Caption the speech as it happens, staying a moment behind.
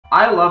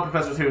I love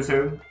Professor's Who's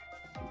Who.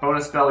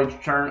 Bonus spell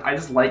each turn. I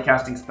just like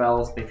casting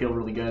spells. They feel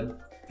really good.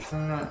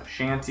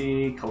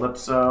 Shanty,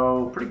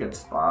 Calypso, pretty good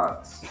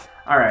spots.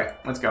 Alright,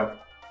 let's go.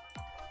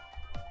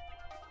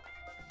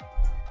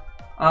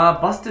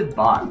 Busted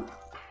Bot.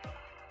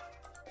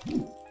 I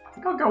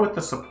think I'll go with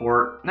the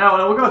support. No,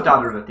 we'll go with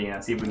Daughter of Athena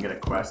and see if we can get a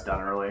quest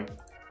done early.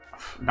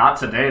 Not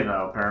today,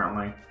 though,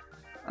 apparently.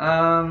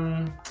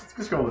 Let's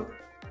just go with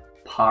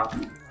Puck.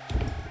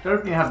 Daughter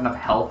of Athena has enough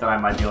health that I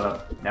might be able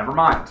to... Never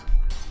mind.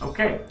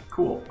 Okay,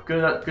 cool.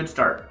 Good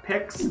start.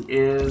 Pix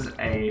is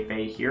a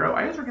Fae hero.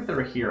 I always forget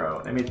they're a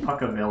hero. They made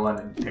Puck a villain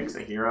and Pix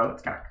a hero.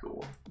 It's kind of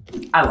cool.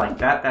 I like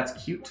that. That's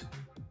cute.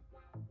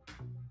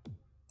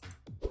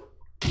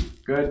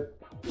 Good.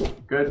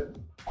 Good.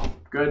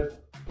 Good.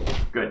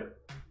 Good.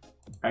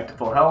 Back to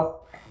full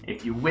health.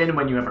 If you win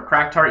when you have a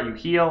cracked heart, you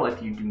heal.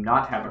 If you do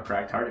not have a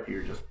cracked heart, if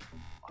you're just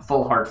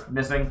full hearts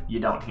missing, you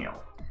don't heal.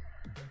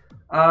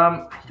 You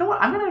know what?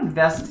 I'm going to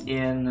invest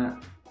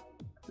in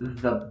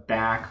the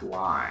back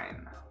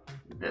line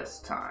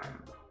this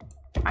time.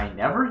 I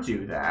never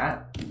do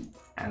that,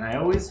 and I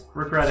always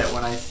regret it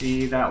when I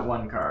see that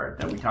one card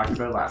that we talked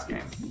about last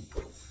game.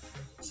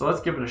 So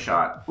let's give it a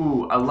shot.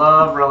 Ooh, I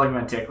love Relic of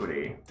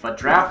Antiquity, but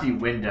Drafty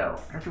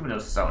Window. Drafty Window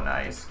is so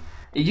nice.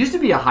 It used to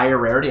be a higher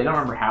rarity, I don't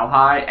remember how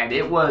high, and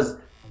it was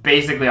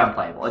basically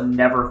unplayable. It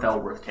never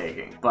felt worth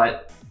taking,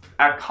 but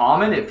at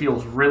common, it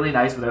feels really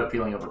nice without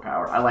feeling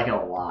overpowered. I like it a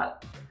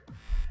lot.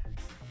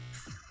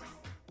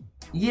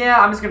 Yeah,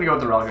 I'm just going to go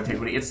with the Relic of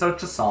Antiquity. It's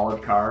such a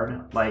solid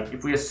card. Like,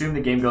 if we assume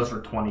the game goes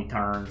for 20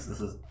 turns,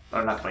 this is...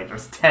 Or not 20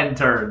 turns, 10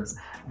 turns.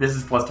 This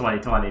is plus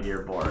 20/20 to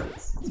your board.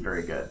 It's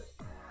very good.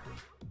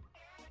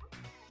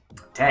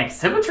 Dang,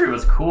 Symmetry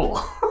was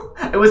cool.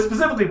 It was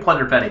specifically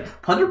Plunder Penny.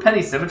 Plunder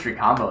Penny Symmetry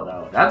combo,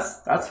 though.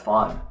 That's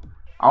fun.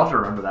 I'll have to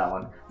remember that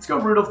one. Let's go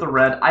Rudolph the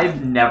Red.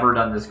 I've never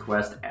done this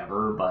quest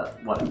ever,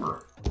 but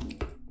whatever.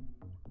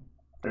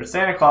 There's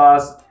Santa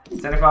Claus.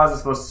 Santa Claus is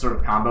supposed to sort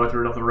of combo with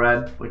Rudolph the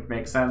Red, which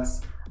makes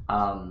sense.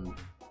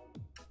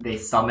 They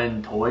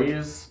summon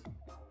toys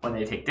when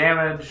they take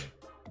damage.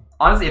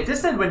 Honestly, if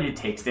this said when you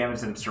take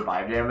damage and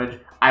survive damage,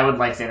 I would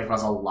like Santa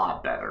Claus a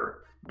lot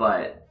better.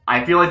 But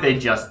I feel like they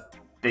just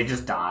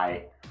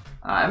die.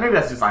 And maybe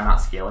that's just I'm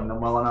not scaling them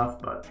well enough,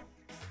 but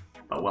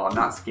well, I'm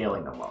not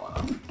scaling them well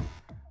enough.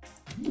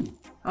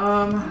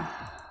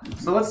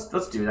 So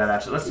let's do that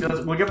actually.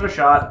 We'll give it a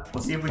shot.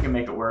 We'll see if we can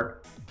make it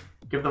work.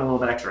 Give them a little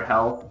bit extra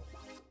health.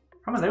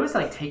 Problem is they always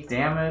like take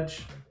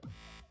damage,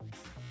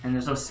 and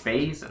there's no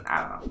space, and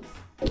I don't know.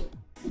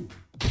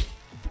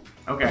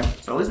 Okay,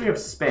 so at least we have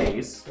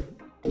space.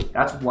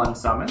 That's one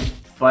summon,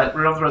 but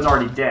Rudolph the Red's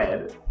already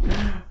dead.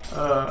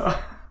 I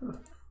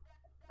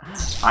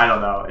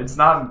don't know. It's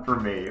not for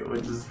me,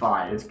 which is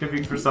fine. It's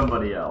confused for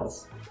somebody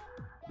else.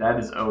 That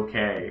is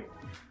okay.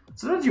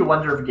 Sometimes you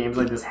wonder if games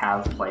like this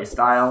have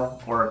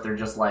playstyle, or if they're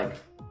just like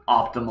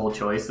optimal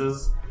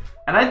choices.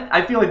 And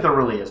I feel like there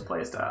really is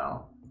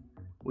playstyle,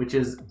 which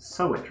is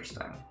so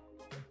interesting.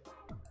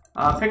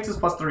 Pix is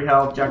plus 3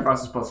 health, Jack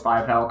Frost is plus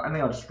 5 health. I think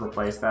I'll just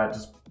replace that,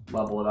 just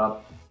level it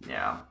up.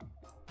 Yeah.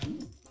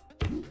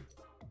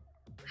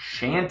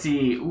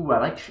 Shanty. Ooh, I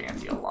like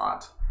Shanty a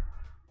lot.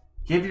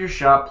 Give your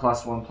shot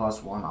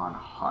 +1/+1 on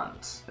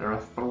Hunt. There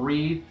are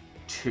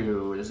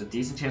 3/2. There's a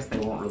decent chance they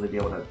won't really be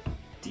able to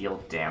deal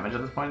damage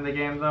at this point in the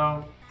game,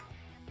 though.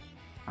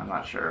 I'm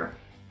not sure.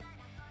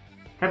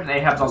 Captain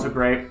Ahab's also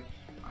great.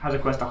 Has a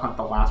quest to hunt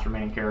the last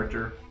remaining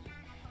character.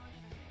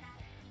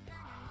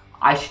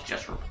 I should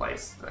just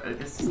replace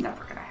this. Is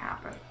never gonna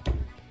happen.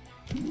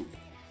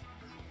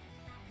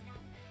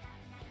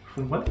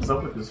 What is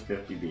up with this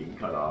 50 being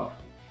cut off?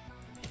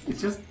 It's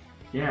just,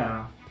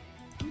 yeah.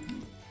 I don't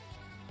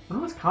know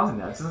what's causing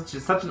that. It's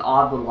just such an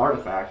odd little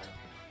artifact.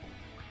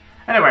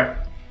 Anyway.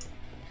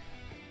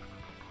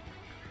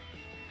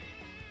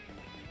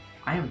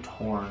 I am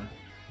torn.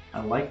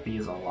 I like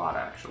these a lot,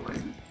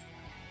 actually.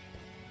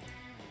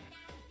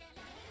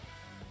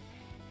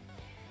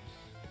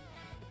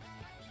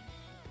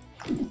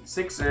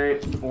 Six,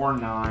 8, 4,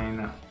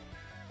 9.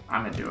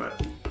 I'm gonna do it.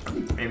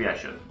 Maybe I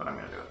shouldn't, but I'm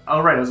gonna do it.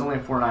 Oh, right, it was only a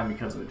 4/9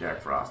 because of the Jack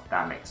Frost.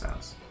 That makes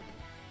sense.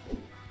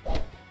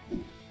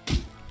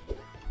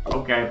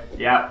 Okay,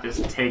 yeah,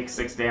 just take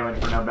 6 damage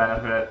for no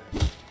benefit.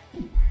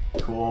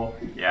 Cool.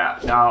 Yeah,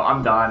 no,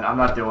 I'm done. I'm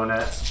not doing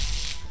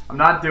it. I'm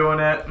not doing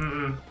it.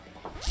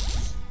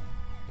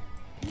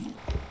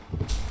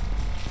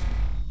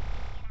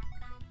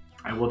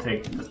 I will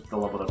take the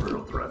leveled up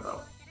Rudolph the Red,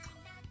 though.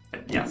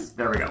 Yes,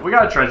 there we go. We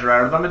got a treasure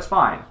out of them. It's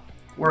fine.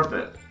 Worth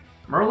it.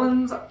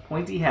 Merlin's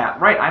Pointy Hat.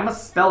 Right, I'm a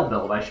spell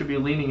build. I should be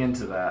leaning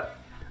into that.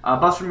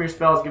 Bust from your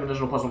spells, give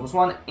additional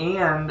 +1/+1,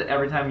 and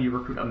every time you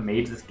recruit a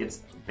mage, this gets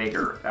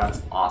bigger.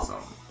 That's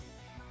awesome.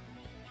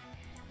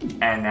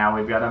 And now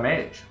we've got a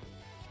mage.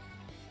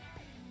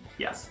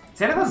 Yes.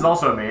 Santa Claus is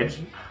also a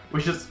mage,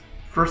 which is,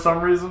 for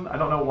some reason, I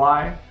don't know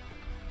why.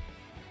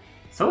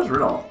 So is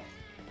Rudolph.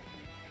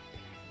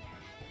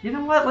 You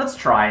know what? Let's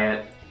try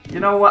it. You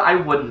know what? I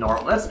wouldn't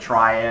normally. Let's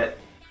try it.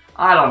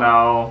 I don't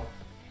know.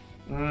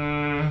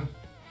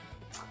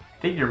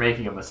 think you're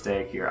making a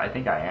mistake here. I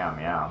think I am,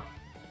 yeah.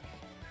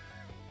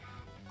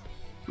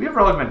 We have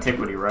Relic of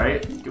Antiquity,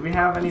 right? Do we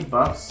have any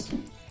buffs?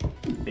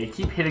 They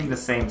keep hitting the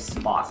same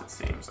spots, it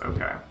seems.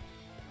 Okay.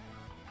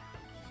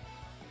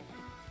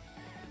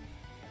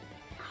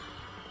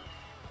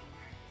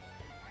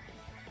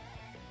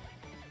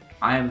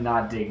 I am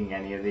not digging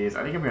any of these.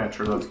 I think I'm going to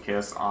Turlo's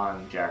Kiss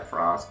on Jack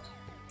Frost.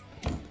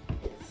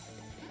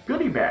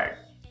 Goodie bag.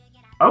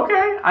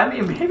 Okay, I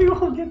mean, maybe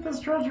we'll get this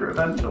treasure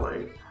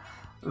eventually.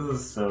 This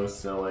is so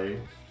silly.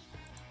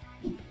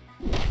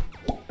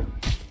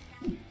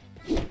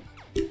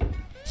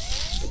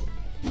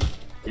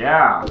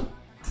 Yeah.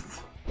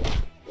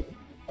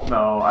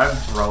 No, I'm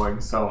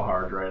throwing so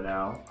hard right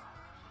now.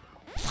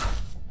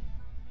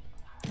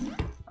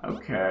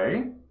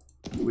 Okay.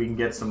 We can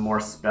get some more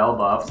spell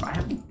buffs. I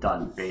have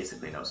done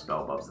basically no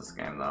spell buffs this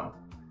game, though.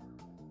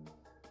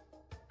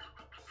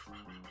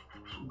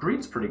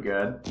 Greed's pretty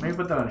good. Maybe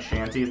put that on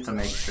Shanties to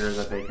make sure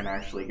that they can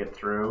actually get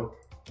through.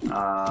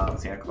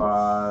 Santa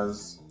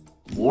Claus.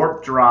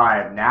 Warp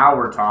Drive. Now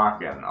we're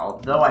talking.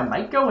 Although I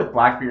might go with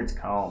Blackbeard's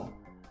Comb.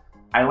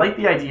 I like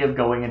the idea of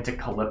going into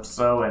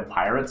Calypso and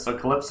Pirates. So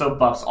Calypso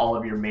buffs all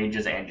of your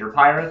mages and your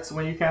pirates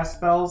when you cast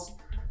spells.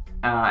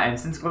 And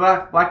since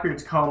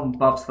Blackbeard's Comb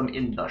buffs them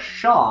in the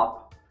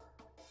shop,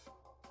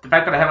 the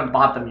fact that I haven't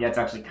bought them yet is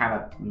actually kind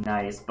of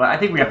nice. But I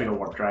think we have to go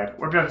Warp Drive.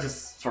 Warp Drive is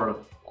just sort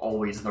of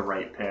always the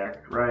right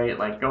pick, right?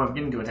 Like,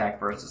 getting to attack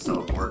first is so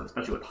important,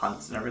 especially with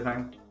hunts and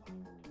everything.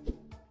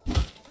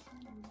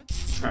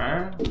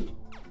 Okay.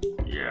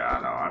 Yeah,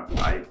 no,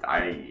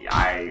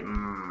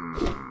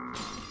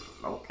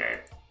 okay.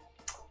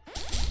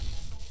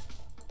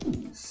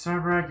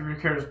 Cyber, give your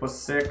characters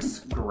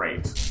 +6.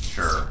 Great.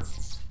 Sure.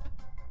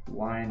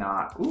 Why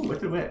not? Ooh,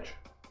 Wicked Witch.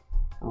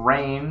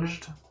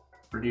 Ranged.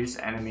 Reduce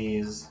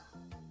enemies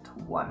to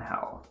 1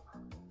 health.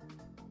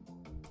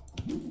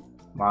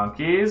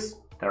 Monkeys.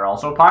 They're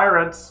also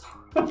pirates.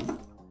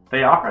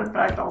 They are, in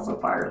fact, also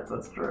pirates.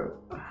 That's true.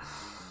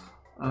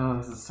 Oh,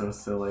 this is so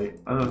silly.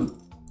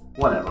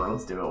 Whatever,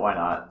 let's do it. Why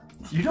not?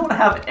 You don't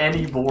have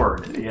any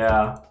board.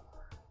 Yeah.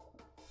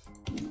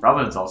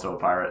 Robin's also a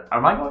pirate.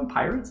 Am I going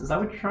pirates? Is that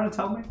what you're trying to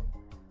tell me?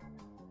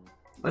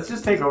 Let's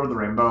just take over the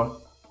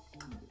rainbow.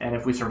 And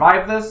if we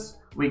survive this,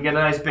 we get a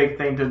nice big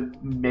thing to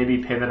maybe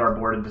pivot our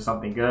board into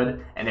something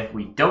good. And if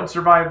we don't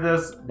survive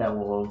this, then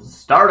we'll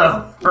start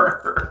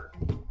over.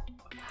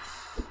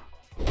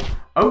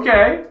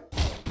 Okay.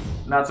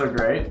 Not so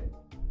great.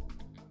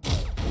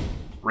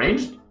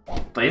 Ranged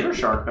laser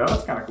shark, though.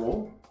 That's kind of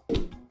cool.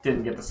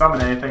 Didn't get to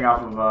summon anything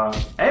off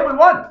of, Hey, we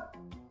won!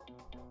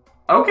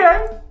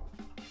 Okay.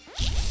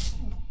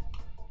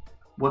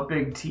 What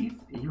big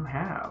teeth you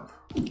have?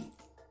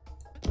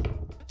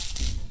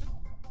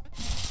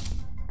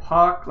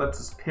 Puck lets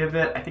us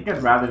pivot. I think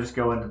I'd rather just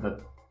go into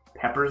the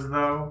peppers,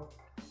 though.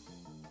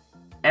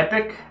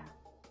 Epic.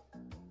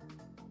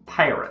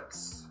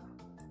 Pirates.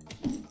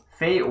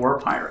 Fae or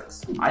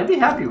Pirates. I'd be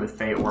happy with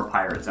Fae or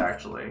Pirates,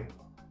 actually.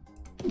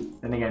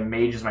 Then again,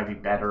 Mages might be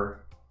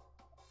better.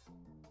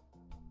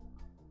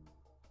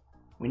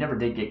 We never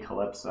did get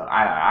Calypso.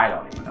 I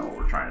don't even know what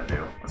we're trying to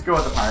do. Let's go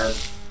with the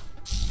Pirates.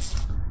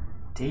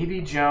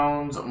 Davy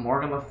Jones,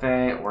 Morgan Le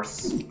Fay, or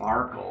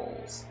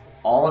Sparkles.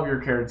 All of your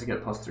characters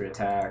get +3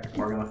 attack.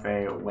 Morgan Le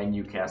Fay, when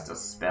you cast a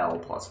spell,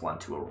 +1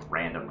 to a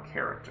random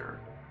character.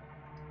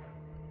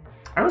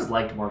 I always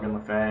liked Morgan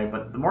Le Fay,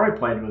 but the more I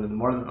played with her, the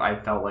more that I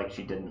felt like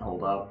she didn't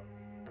hold up.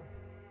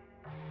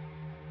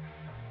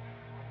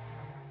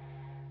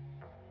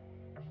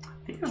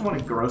 I think I just want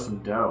to grow some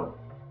dough.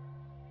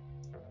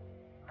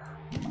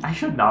 I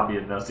should not be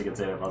investing in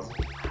Santa Claus.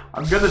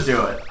 I'm gonna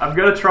do it. I'm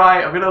gonna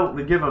try. I'm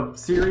gonna give a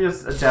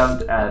serious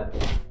attempt at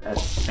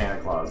Santa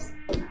Claus.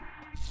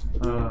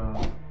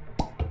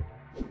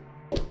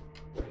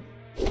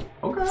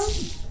 Okay.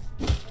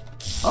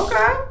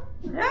 Okay.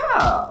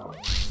 Yeah.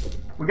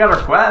 We got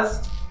our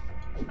quest.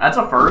 That's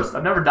a first.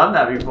 I've never done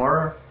that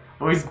before.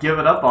 I've always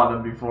given up on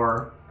them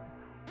before.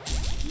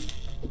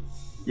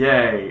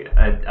 Yay.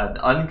 An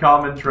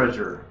uncommon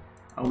treasure.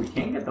 Oh, we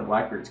can't get the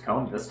Blackbeard's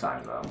Comb this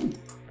time, though.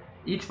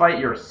 Each fight,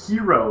 your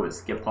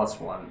heroes get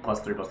 +1,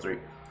 +3, +3.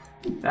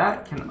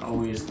 That can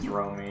always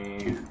throw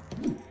me.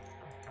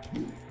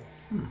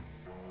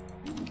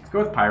 Let's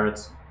go with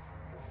Pirates.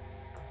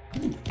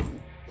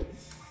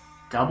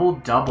 Double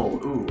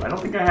double. Ooh, I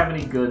don't think I have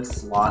any good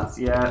slots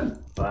yet,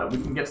 but we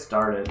can get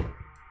started.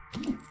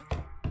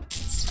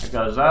 It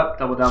goes up,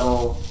 double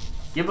double.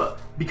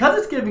 Because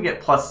it's giving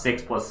it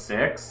 +6,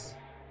 +6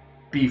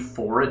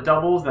 before it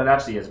doubles, that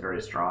actually is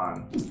very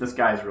strong. This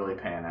guy's really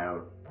paying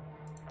out.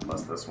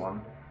 Plus this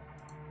one.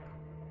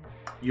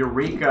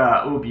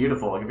 Eureka. Ooh,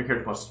 beautiful. Give your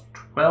character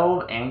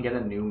 +12 and get a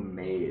new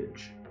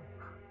mage.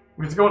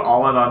 We're just going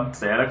all in on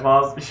Santa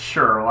Claus?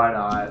 Sure, why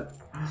not?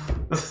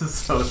 This is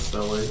so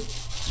silly.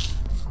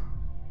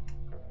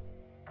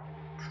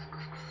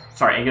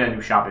 Sorry, and get a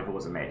new shop if it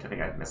was a mage. I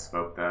think I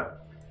misspoke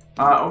that.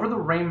 Over the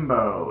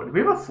rainbow. Do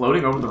we have a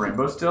floating over the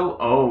rainbow still?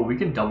 Oh, we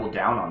can double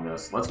down on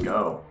this. Let's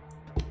go.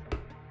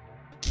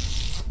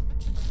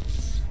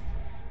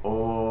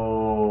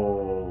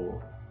 Oh.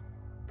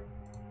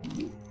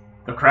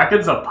 The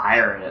Kraken's a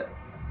pirate.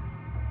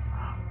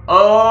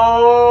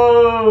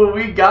 Oh,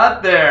 we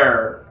got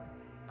there.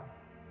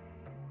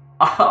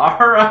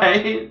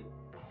 Alright.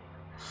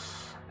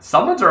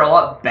 Summons are a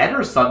lot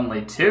better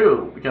suddenly,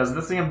 too, because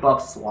this thing can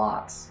buff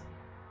slots.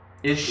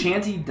 Is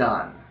Shanty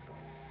done?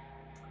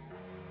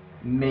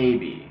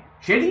 Maybe.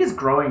 Shanty is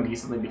growing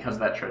decently because of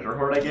that treasure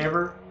hoard I gave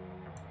her.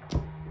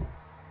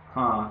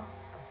 Huh.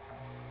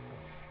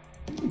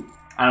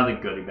 I don't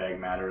think goodie bag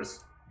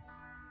matters.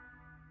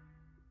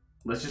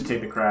 Let's just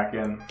take the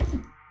Kraken.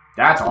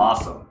 That's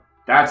awesome.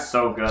 That's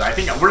so good. I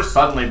think we're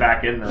suddenly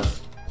back in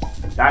this.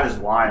 That is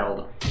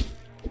wild.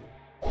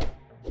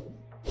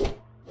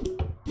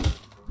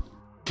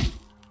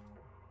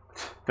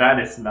 That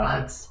is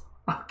nuts.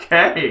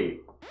 Okay.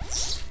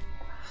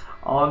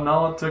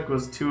 All it took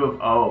was 2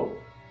 of O.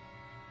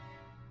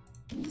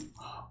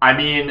 I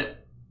mean,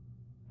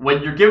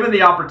 when you're given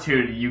the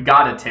opportunity, you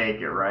gotta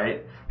take it,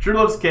 right? True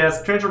Love's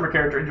Kiss, transform a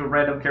character into a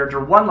random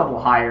character 1 level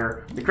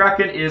higher. The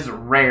Kraken is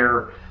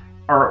rare,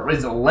 or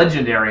is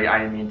legendary,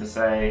 I mean to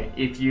say.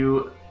 If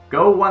you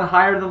go 1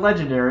 higher than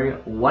legendary,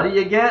 what do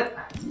you get?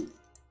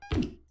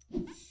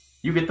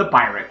 You get the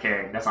Pirate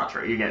King. That's not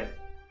true. You get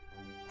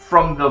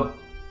from the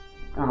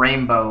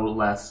Rainbow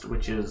list,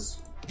 which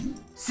is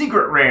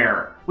Secret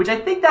Rare, which I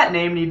think that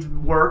name needs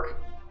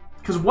work,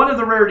 because one of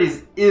the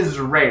rarities is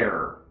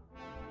rare.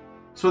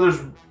 So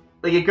there's,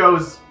 like, it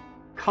goes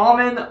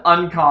common,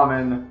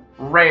 uncommon,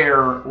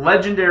 rare,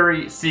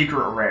 legendary,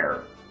 secret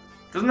rare.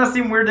 Doesn't that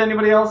seem weird to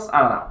anybody else?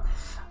 I don't know.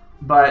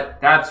 But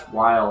that's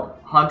wild.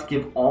 Hunt,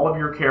 give all of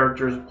your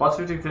characters plus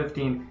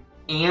 15/15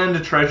 and a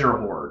treasure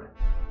hoard.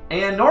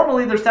 And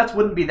normally their stats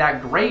wouldn't be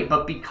that great,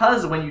 but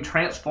because when you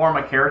transform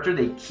a character,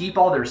 they keep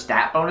all their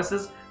stat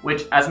bonuses,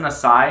 which, as an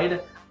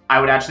aside, I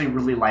would actually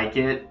really like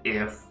it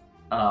if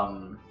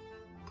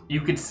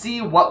you could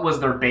see what was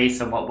their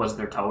base and what was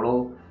their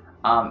total.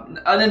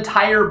 An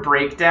entire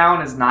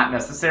breakdown is not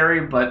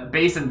necessary, but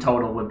base and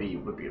total would be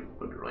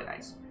really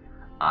nice.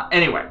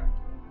 Anyway,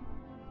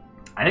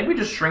 I think we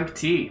just shrink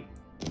T.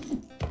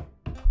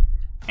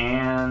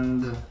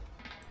 And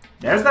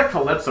there's that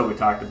Calypso we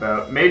talked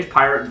about. Mage,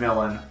 Pirate,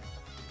 Villain.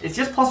 It's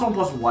just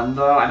 +1/+1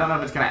 though. I don't know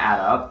if it's gonna add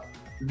up.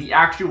 The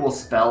actual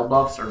spell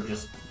buffs are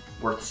just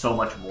worth so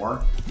much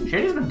more.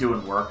 Shady's been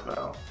doing work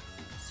though.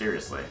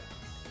 Seriously.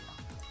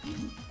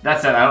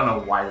 That said, I don't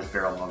know why this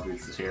Barrel Monk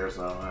Boots is here,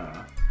 so I don't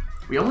know.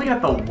 We only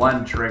got the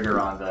 1 trigger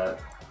on the,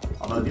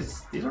 although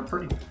these are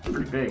pretty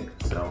big,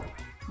 so.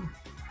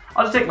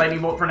 I'll just take Lightning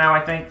Bolt for now,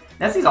 I think.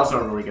 Nessie's also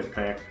a really good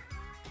pick.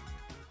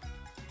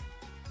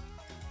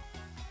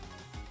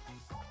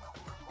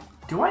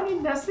 Do I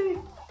need Nessie?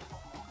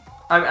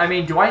 I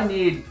mean, do I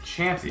need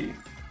Shanty?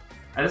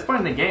 At this point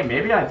in the game,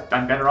 maybe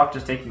I'm better off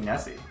just taking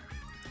Nessie.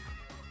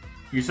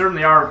 You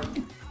certainly are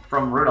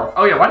from Rudolph.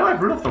 Oh yeah, why do I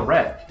have Rudolph the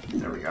Red?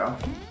 There we go.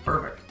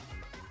 Perfect.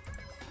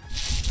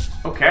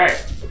 Okay.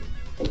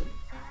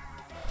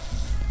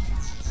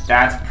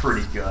 That's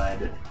pretty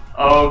good.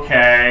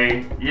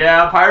 Okay.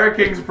 Yeah, Pirate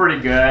King's pretty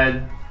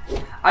good.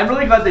 I'm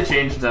really glad they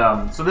changed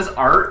so this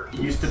art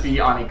used to be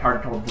on a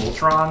card called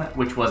Voltron,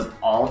 which was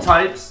all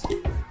types.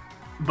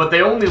 But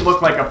they only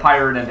look like a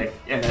pirate and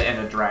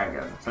a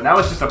dragon. So now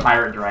it's just a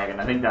pirate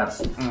dragon. I think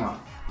that's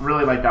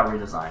really like that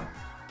redesign.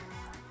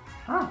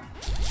 Huh.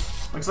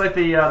 Looks like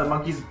the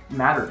monkeys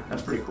mattered.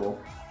 That's pretty cool.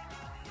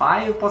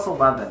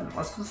 5+11.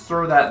 Let's just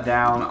throw that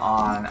down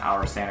on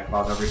our Santa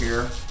Claus over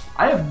here.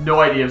 I have no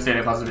idea if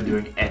Santa Claus has been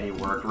doing any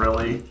work,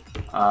 really.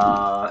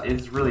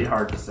 It's really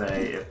hard to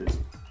say if it's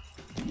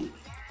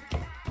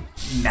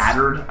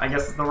mattered, I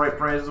guess is the right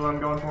phrase is what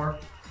I'm going for.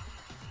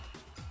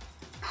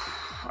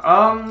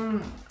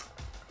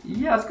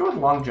 Yeah, let's go with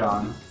Long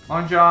John.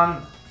 Long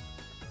John,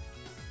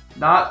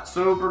 not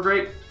super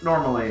great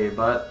normally,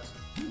 but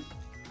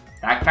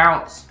that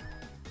counts.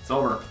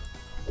 Silver.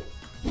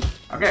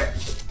 Okay.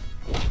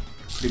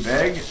 Pretty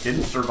big.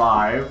 Didn't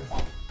survive.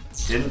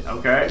 Didn't,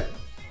 okay.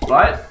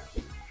 But,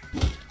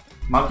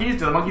 monkeys?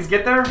 Do the monkeys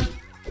get there?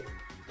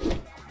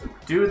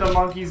 Do the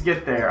monkeys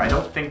get there? I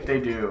don't think they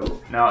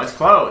do. No, it's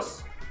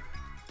close.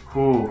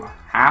 Whew,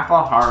 half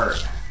a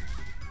heart.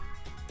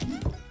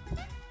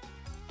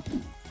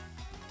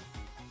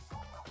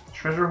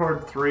 Treasure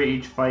Hoard 3,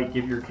 each fight,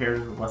 give your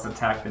characters with less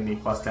attack than me,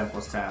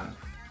 +10/+10.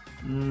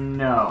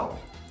 No.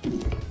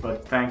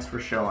 But thanks for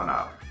showing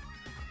up.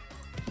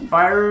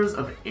 Fires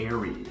of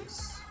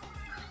Ares.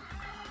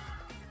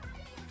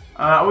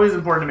 Always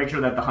important to make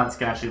sure that the hunts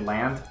can actually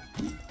land.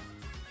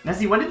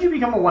 Nessie, when did you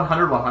become a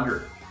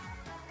 100/100?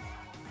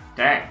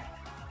 Dang.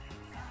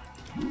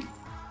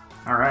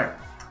 Alright.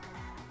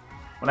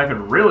 What I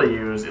could really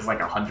use is like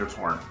a Hunter's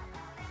Horn.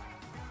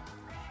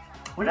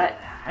 Would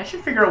I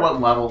should figure out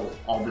what level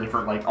all the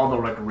different, like, all the,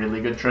 like,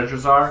 really good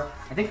treasures are.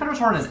 I think Hunter's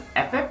Horn is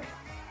epic,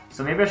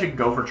 so maybe I should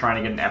go for trying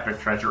to get an epic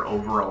treasure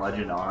over a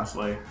legend,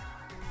 honestly.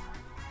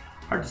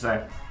 Hard to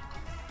say.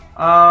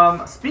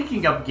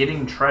 Speaking of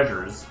getting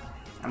treasures,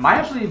 am I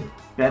actually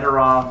better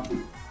off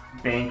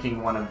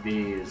banking one of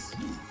these?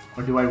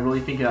 Or do I really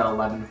think that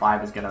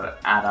 11.5 is going to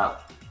add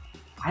up?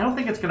 I don't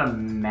think it's going to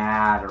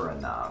matter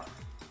enough.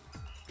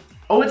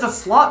 Oh, it's a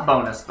slot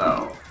bonus,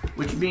 though.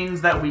 Which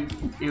means that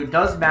it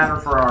does matter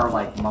for our,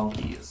 like,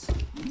 monkeys.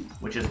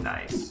 Which is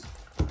nice.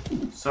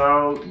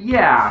 So,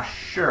 yeah,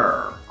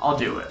 sure. I'll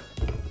do it.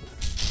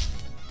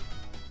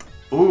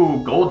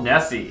 Ooh, gold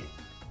Nessie.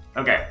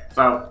 Okay,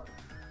 so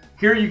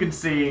here you can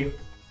see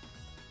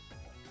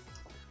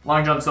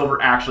Long John Silver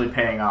actually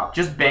paying off.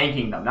 Just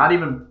banking them, not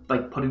even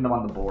like putting them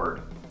on the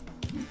board.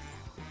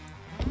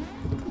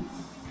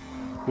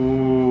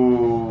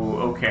 Ooh,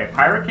 okay.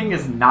 Pirate King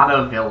is not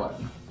a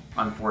villain,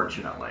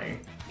 unfortunately.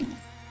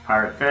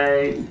 Pirate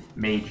Fae,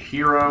 Mage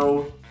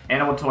Hero,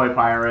 Animal Toy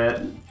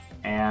Pirate,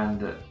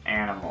 and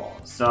Animal.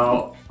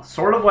 So,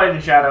 Sword of Light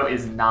and Shadow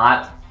is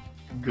not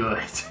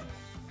good.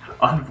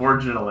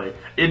 Unfortunately.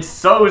 It's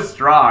so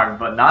strong,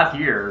 but not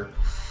here.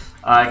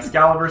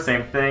 Excalibur,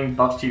 same thing.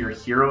 Buffs to your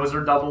heroes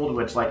are doubled,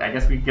 which, like, I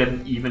guess we get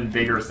an even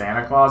bigger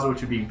Santa Claus,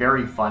 which would be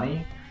very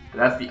funny. But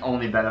that's the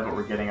only benefit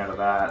we're getting out of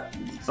that.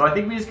 So I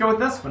think we just go with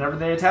this. Whenever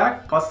they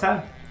attack, plus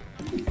 10.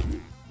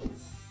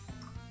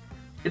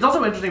 It's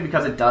also interesting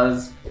because it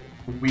does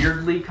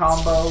weirdly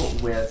combo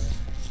with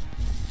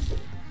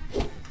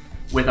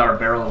our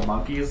Barrel of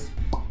Monkeys.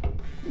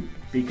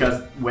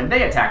 Because when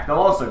they attack, they'll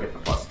also get the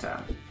plus 10.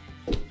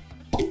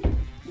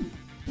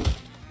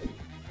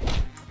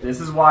 This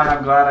is why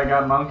I'm glad I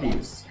got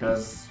monkeys,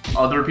 because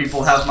other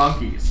people have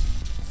monkeys.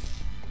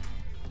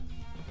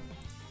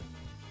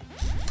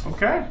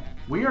 Okay,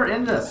 we are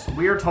in this.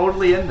 We are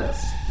totally in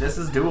this. This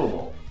is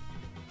doable.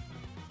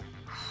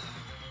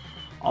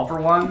 All for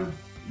one?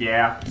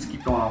 Yeah, just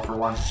keep going all for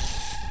one.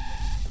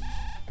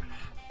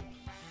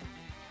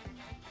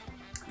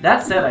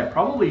 That said, I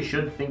probably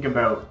should think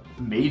about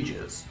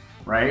mages,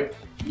 right?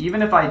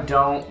 Even if I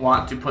don't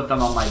want to put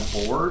them on my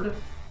board,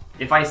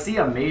 if I see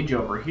a mage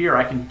over here,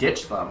 I can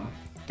ditch them,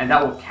 and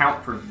that will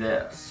count for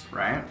this,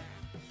 right?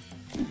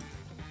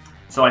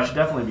 So I should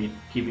definitely be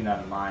keeping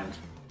that in mind.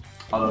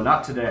 Although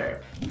not today.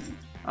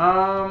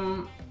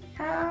 I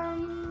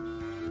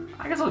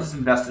guess I'll just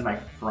invest in my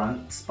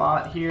front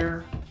spot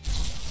here.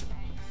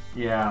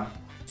 Yeah.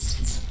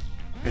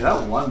 Okay,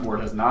 that one board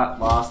has not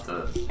lost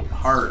a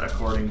heart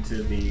according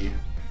to the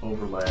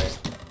overlay.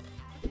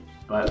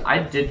 But I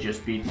did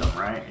just beat them,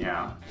 right?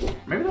 Yeah.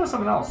 Maybe there was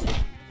something else.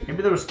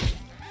 Maybe there was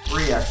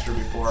 3 extra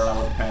before and I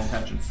wasn't paying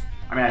attention.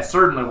 I mean, I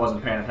certainly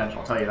wasn't paying attention,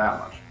 I'll tell you that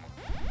much.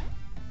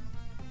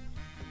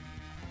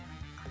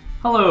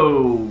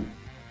 Hello.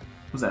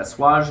 Was that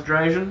Swaj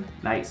Dragon?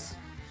 Nice.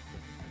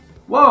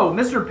 Whoa,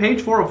 Mr.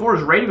 Page 404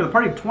 is raiding with a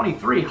party of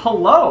 23.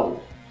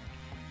 Hello!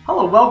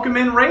 Hello, welcome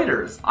in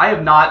Raiders. I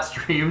have not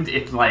streamed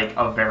in like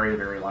a very,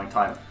 very long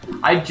time.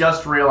 I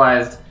just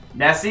realized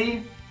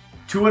Nessie,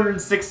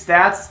 206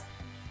 stats,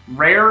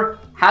 rare,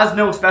 has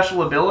no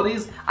special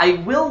abilities. I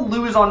will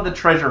lose on the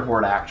treasure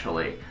hoard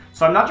actually.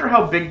 So I'm not sure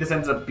how big this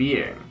ends up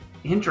being.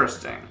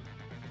 Interesting.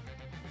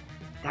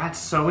 That's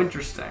so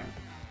interesting.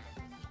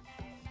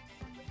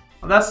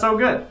 Well, that's so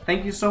good.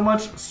 Thank you so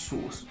much.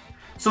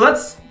 So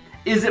that's,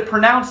 is it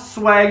pronounced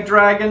Swag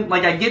Dragon?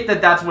 Like, I get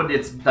that that's what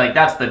it's, like,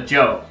 that's the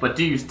joke, but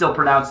do you still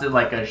pronounce it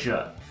like a sh?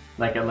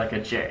 Like a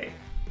J?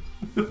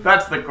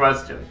 That's the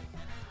question.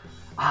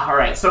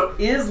 Alright, so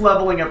is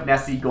leveling up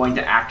Nessie going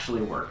to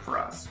actually work for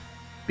us?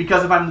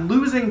 Because if I'm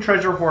losing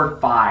Treasure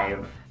Hoard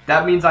 5,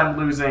 that means I'm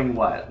losing,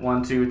 what?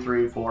 1, 2,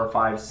 3, 4,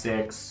 5,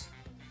 6,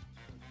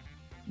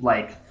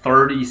 like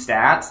 30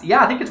 stats?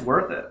 Yeah, I think it's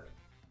worth it.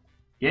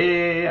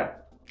 Yeah.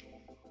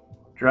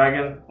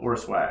 Dragon or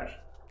Swag.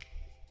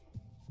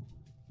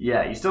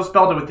 Yeah, you still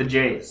spelled it with the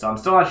J's, so I'm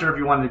still not sure if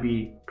you wanted to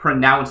be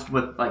pronounced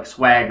with like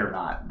swag or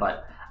not,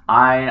 but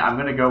I'm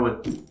gonna go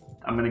with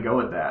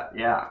that.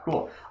 Yeah,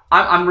 cool.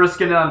 I'm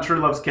risking it on True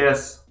Love's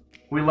Kiss.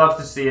 We love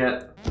to see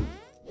it.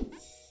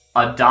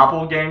 A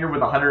doppelganger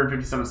with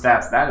 157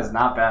 stats. That is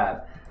not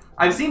bad.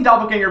 I've seen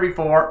doppelganger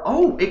before.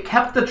 Oh, it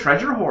kept the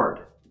treasure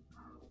hoard.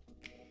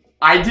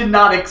 I did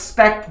not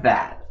expect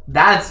that.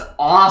 That's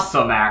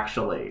awesome,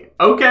 actually.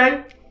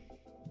 Okay.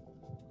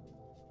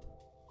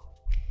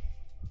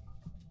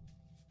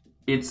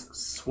 It's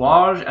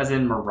Swaj as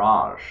in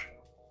Mirage.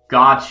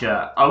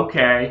 Gotcha.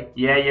 Okay.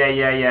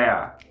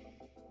 Yeah.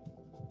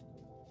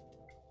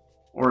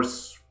 Or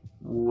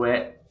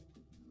sweat.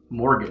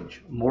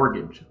 Mortgage.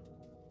 Swage?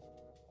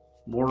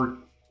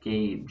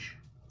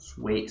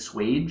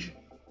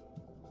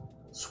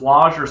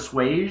 Swaj or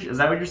Swage? Is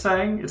that what you're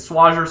saying? It's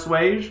Swaj or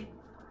Swage?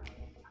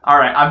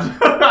 Alright,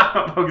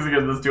 I'm focusing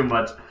on this too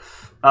much.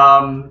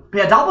 But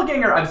yeah,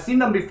 Doppelganger, I've seen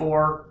them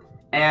before,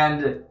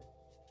 and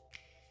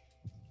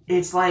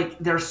it's like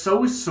they're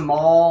so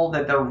small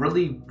that they're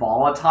really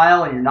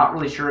volatile and you're not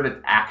really sure if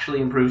it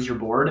actually improves your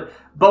board.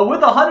 But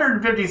with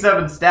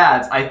 157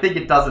 stats, I think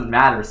it doesn't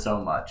matter so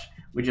much,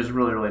 which is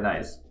really, really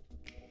nice.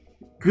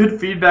 Good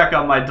feedback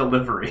on my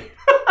delivery.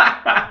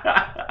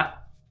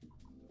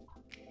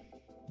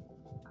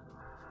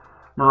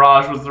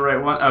 Mirage was the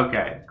right one?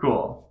 Okay,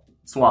 cool.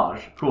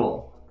 Swaj,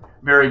 cool.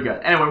 Very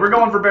good. Anyway, we're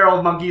going for Barrel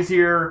of Monkeys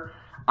here.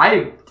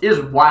 It is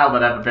wild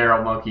that I have a Barrel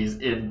of Monkeys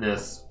in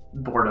this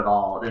board at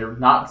all. They're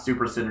not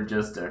super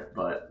synergistic,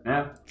 but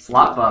yeah,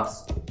 slot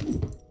buffs.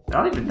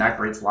 They're not even that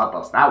great slot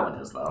buffs. That one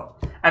is, though.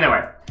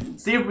 Anyway,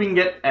 see if we can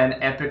get an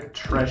epic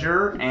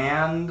treasure,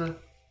 and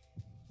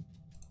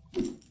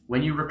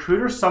when you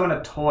recruit or summon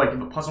a toy,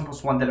 give it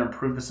 +1/+1, then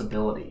improve this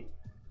ability.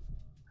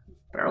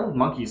 Barrel of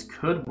Monkeys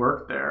could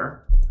work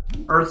there.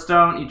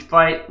 Earthstone, each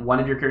fight, one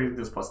of your characters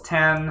gets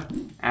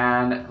 +10,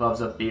 and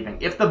Gloves of Thieving.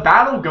 If the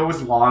battle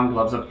goes long,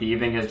 Gloves of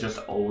Thieving is just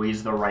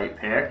always the right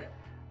pick.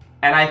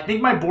 And I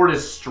think my board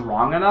is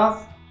strong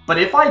enough, but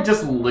if I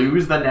just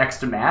lose the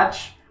next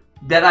match,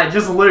 then I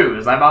just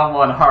lose. I'm on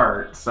 1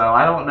 heart, so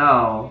I don't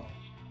know.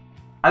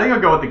 I think I'll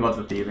go with the Gloves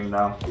of Thieving,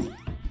 though.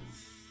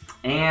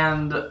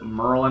 And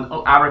Merlin.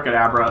 Oh,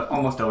 Abracadabra.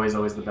 Almost always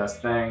the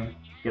best thing.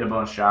 Get a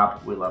bonus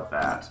shop. We love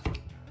that.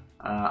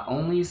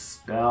 Only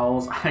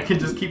spells. I can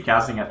just keep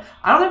casting it.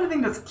 I don't have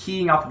anything that's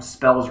keying off of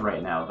spells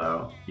right now,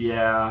 though.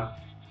 Yeah.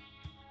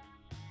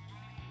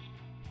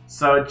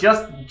 So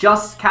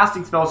just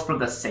casting spells for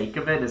the sake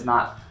of it is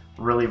not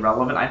really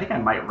relevant. I think I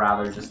might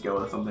rather just go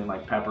with something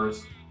like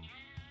Peppers.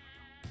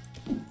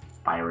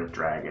 Pirate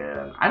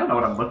Dragon. I don't know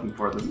what I'm looking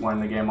for at this point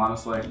in the game,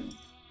 honestly.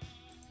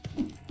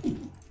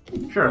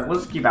 Sure,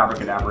 let's just keep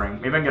Abracadabring.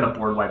 Maybe I can get a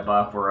board-wide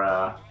buff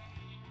or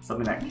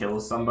something that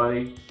kills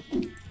somebody.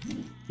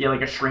 Yeah,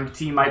 like a Shrink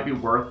Tea might be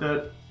worth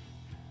it.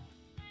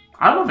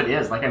 I don't know if it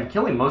is. Like, I'm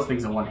killing most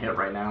things in 1 hit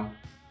right now.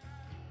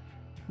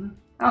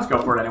 Let's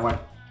go for it anyway.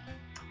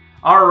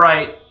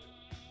 Alright.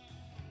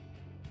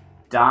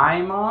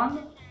 Diamond?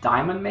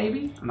 Diamond,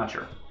 maybe? I'm not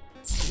sure.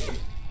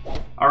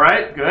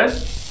 Alright, good.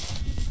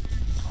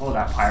 Oh,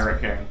 that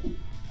Pirate King.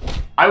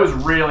 I was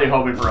really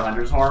hoping for a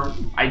Hunter's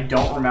Horn. I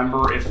don't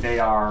remember if they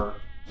are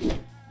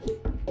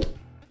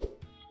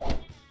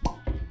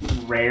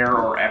rare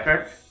or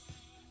epic.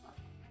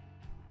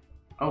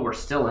 Oh, we're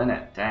still in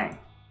it. Dang.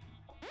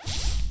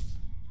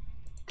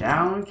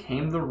 Down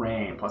came the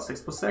rain.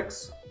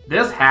 +6/+6.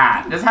 This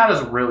hat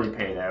has really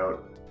paid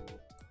out.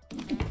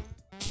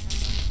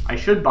 I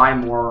should buy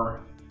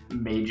more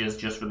mages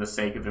just for the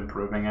sake of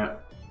improving it.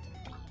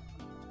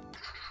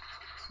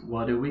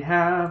 What do we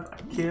have?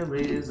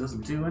 Achilles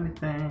doesn't do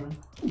anything.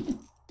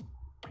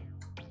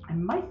 I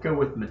might go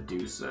with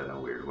Medusa in a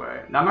weird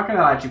way. Now, I'm not going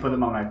to actually put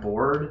them on my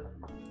board,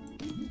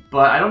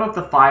 but I don't know if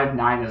the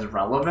 5/9 is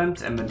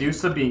relevant, and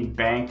Medusa being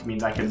banked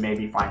means I can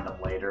maybe find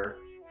them later.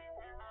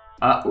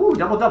 Ooh,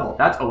 double.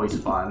 That's always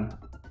fun.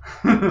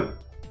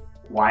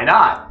 Why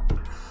not?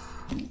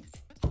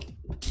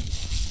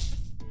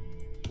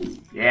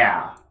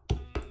 Yeah.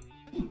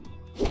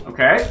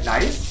 Okay,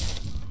 nice.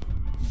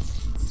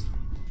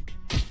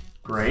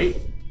 Great.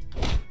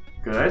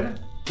 Good.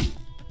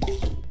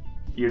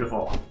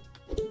 Beautiful.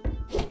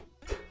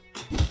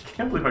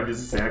 Can't believe I'm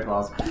just Santa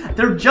Claus.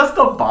 They're just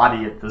a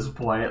body at this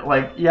point.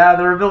 Like, yeah,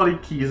 their ability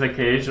keys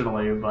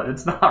occasionally, but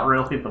it's not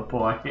really the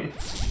point.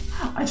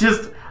 I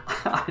just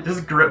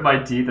grit my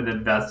teeth and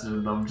invested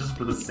in them just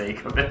for the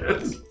sake of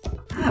it.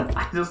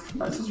 I just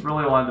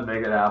really wanted to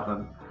make it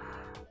happen.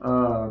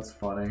 Oh, that's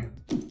funny.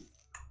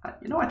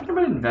 You know, I think I'm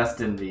gonna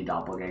invest in the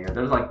Doppelganger.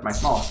 There's like my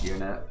smallest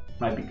unit.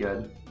 Might be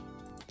good.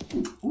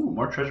 Ooh,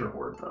 more treasure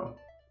hoard though.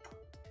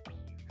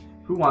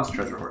 Who wants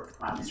treasure hoard?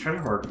 Wow, these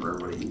treasure hoard for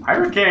everybody.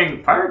 Pirate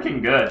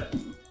King, good.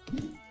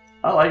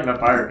 I like that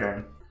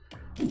Pirate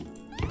King.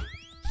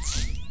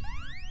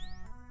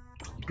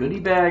 Goodie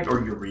bag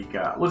or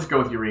Eureka? Let's go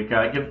with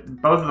Eureka.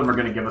 Both of them are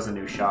gonna give us a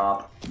new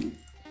shop.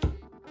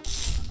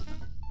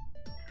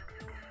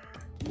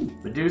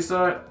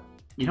 Medusa.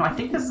 You know, I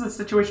think this is a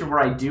situation where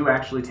I do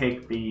actually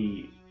take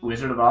the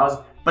Wizard of Oz,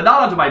 but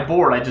not onto my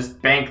board. I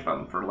just bank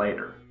them for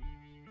later.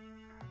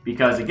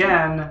 Because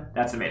again,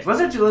 that's a mage. Let's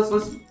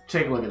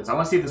take a look at this. I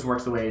want to see if this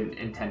works the way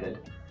intended.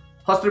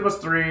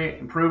 +3/+3.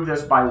 Improve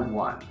this by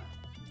 1.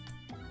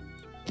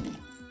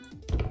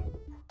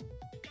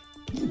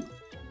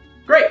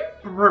 Great.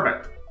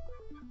 Perfect.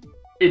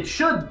 It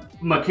should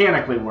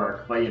mechanically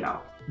work, but you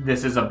know,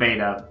 this is a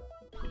beta.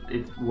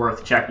 It's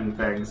worth checking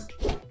things.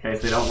 In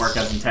case they don't work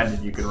as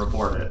intended, you can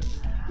report it.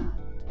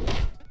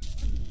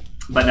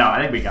 But no,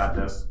 I think we got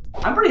this.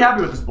 I'm pretty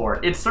happy with this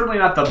board. It's certainly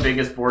not the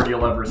biggest board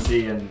you'll ever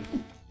see in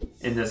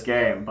this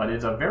game, but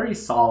it's a very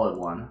solid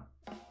one.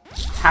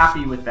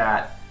 Happy with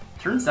that.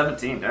 Turn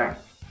 17, dang.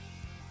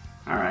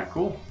 Alright,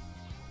 cool.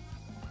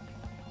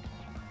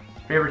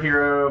 Favorite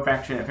hero,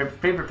 faction.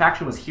 Favorite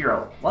faction was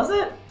hero. Was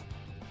it?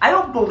 I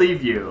don't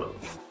believe you.